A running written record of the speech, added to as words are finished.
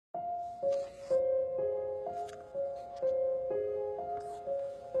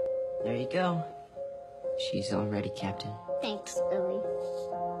you go. She's all ready, Captain. Thanks, Billy.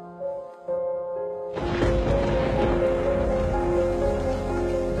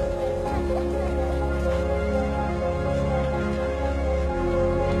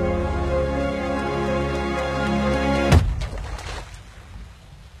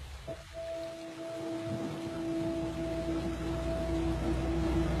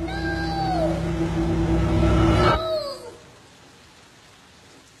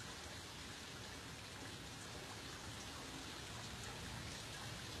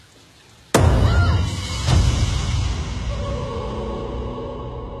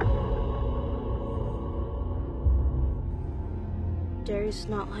 Derry's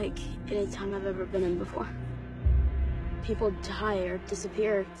not like any time I've ever been in before. People die or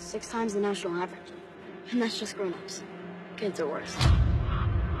disappear 6 times the national average. And that's just grown-ups. Kids are worse.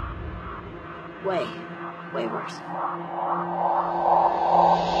 Way, way worse.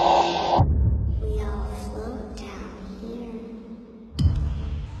 We all float down here.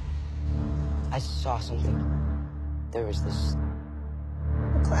 I saw something. There was this...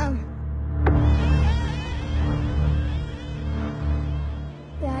 The clown.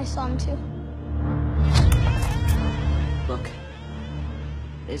 Yeah, I saw him too. Look.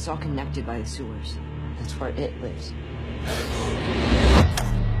 It's all connected by the sewers. That's where it lives.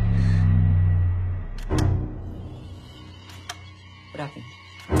 What happened?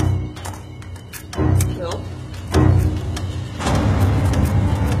 Bill?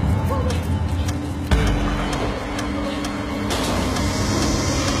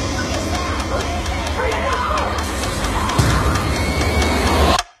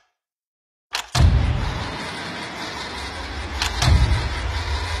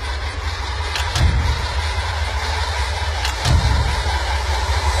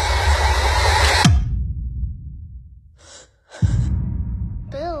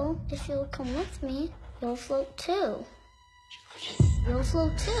 Bill, if you'll come with me, you'll float too. You'll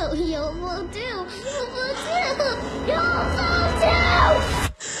float too. You'll float too. You'll float